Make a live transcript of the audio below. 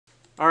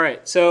All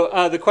right,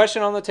 so the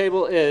question on the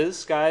table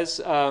is,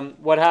 guys,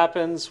 what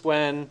happens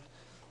when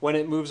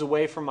it moves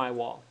away from my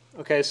wall?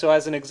 Okay, so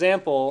as an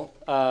example,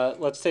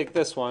 let's take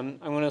this one.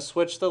 I'm going to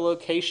switch the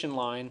location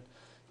line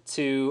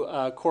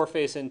to core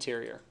face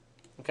interior.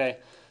 Okay,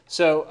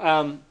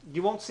 so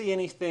you won't see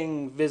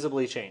anything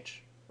visibly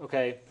change.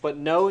 Okay, but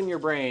know in your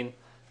brain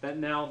that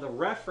now the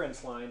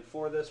reference line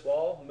for this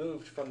wall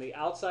moved from the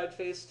outside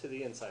face to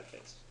the inside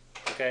face.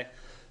 Okay,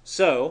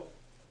 so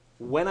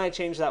when I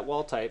change that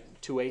wall type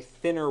to a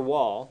thinner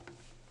wall,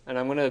 and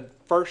I'm going to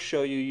first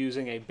show you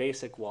using a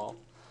basic wall.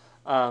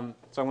 So I'm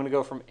going to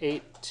go from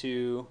 8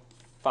 to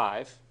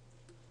 5,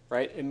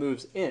 right? It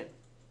moves in,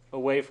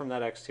 away from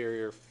that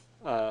exterior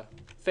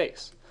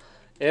face.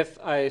 If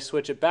I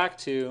switch it back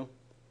to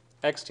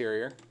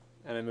exterior,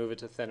 and I move it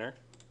to thinner,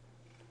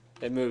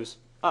 it moves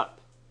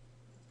up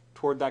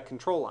toward that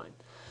control line.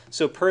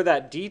 So per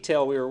that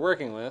detail we were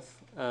working with,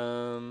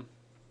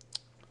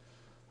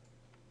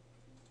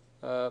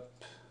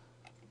 up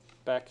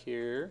back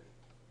here,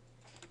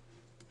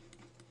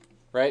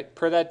 right?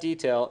 Per that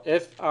detail,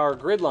 if our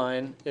grid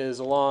line is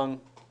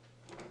along,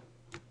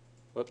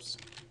 whoops,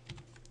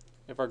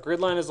 if our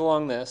grid line is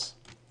along this,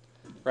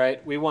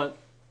 right? We want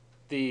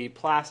the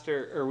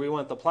plaster, or we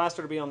want the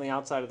plaster to be on the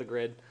outside of the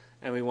grid,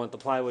 and we want the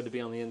plywood to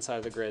be on the inside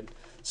of the grid.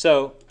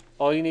 So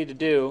all you need to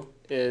do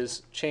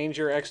is change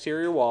your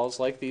exterior walls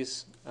like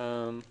these.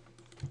 Let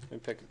me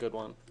pick a good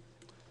one.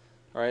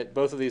 All right,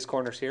 both of these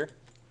corners here.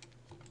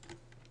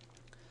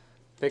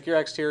 Pick your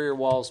exterior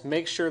walls,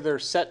 make sure they're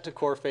set to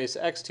core face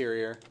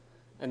exterior,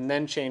 and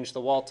then change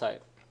the wall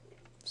type.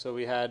 So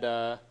we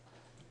had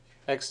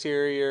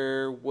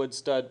exterior wood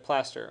stud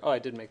plaster. Oh, I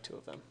did make 2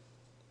 of them.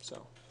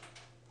 So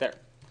there.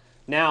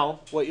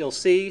 Now what you'll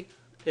see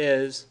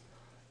is,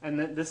 and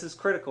this is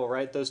critical,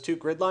 right? Those 2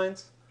 grid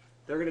lines,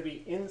 they're going to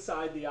be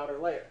inside the outer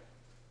layer.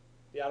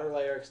 The outer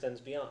layer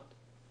extends beyond.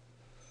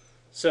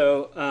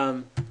 So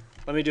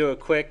let me do a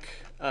quick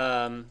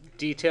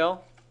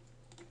detail.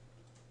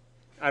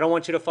 I don't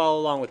want you to follow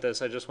along with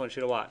this. I just want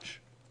you to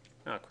watch.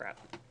 Oh, crap.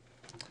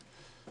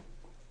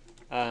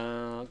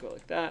 I'll go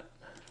like that.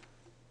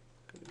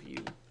 Go to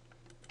view.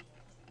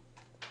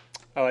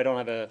 Oh, I don't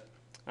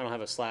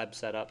have a slab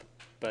set up,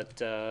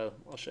 but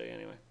I'll show you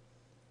anyway.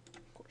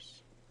 Of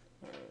course.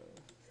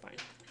 Fine.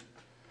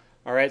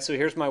 All right, so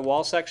here's my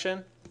wall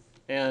section,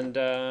 and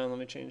let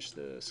me change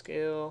the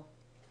scale.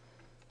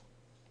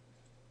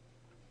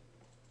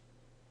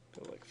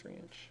 Go like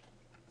 3-inch.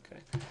 Okay.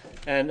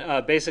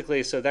 And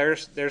basically, so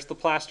there's the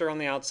plaster on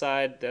the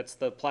outside. That's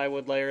the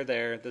plywood layer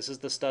there. This is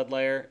the stud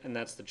layer, and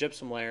that's the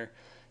gypsum layer.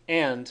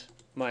 And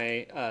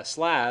my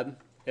slab,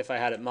 if I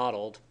had it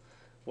modeled,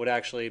 would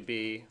actually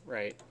be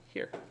right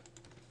here.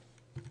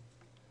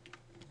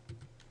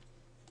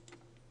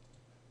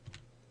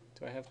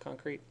 Do I have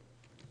concrete?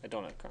 I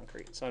don't have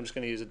concrete, so I'm just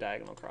going to use a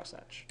diagonal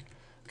crosshatch.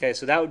 Okay,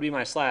 so that would be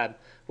my slab,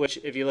 which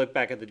if you look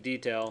back at the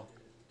detail,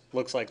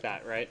 looks like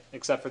that, right?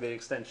 Except for the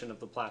extension of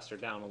the plaster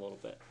down a little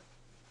bit.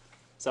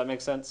 Does that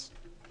make sense?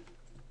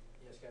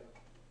 Yes, Kevin.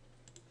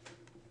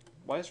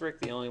 Why is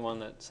Rick the only one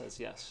that says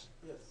yes?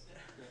 Yes.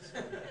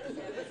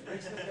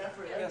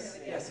 Yes.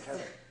 Yes,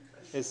 Kevin.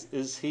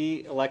 Is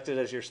he elected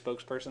as your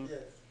spokesperson?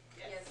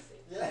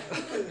 Yes.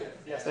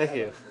 Yes. Thank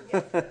you.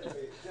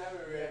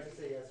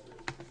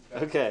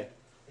 Okay,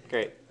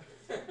 great.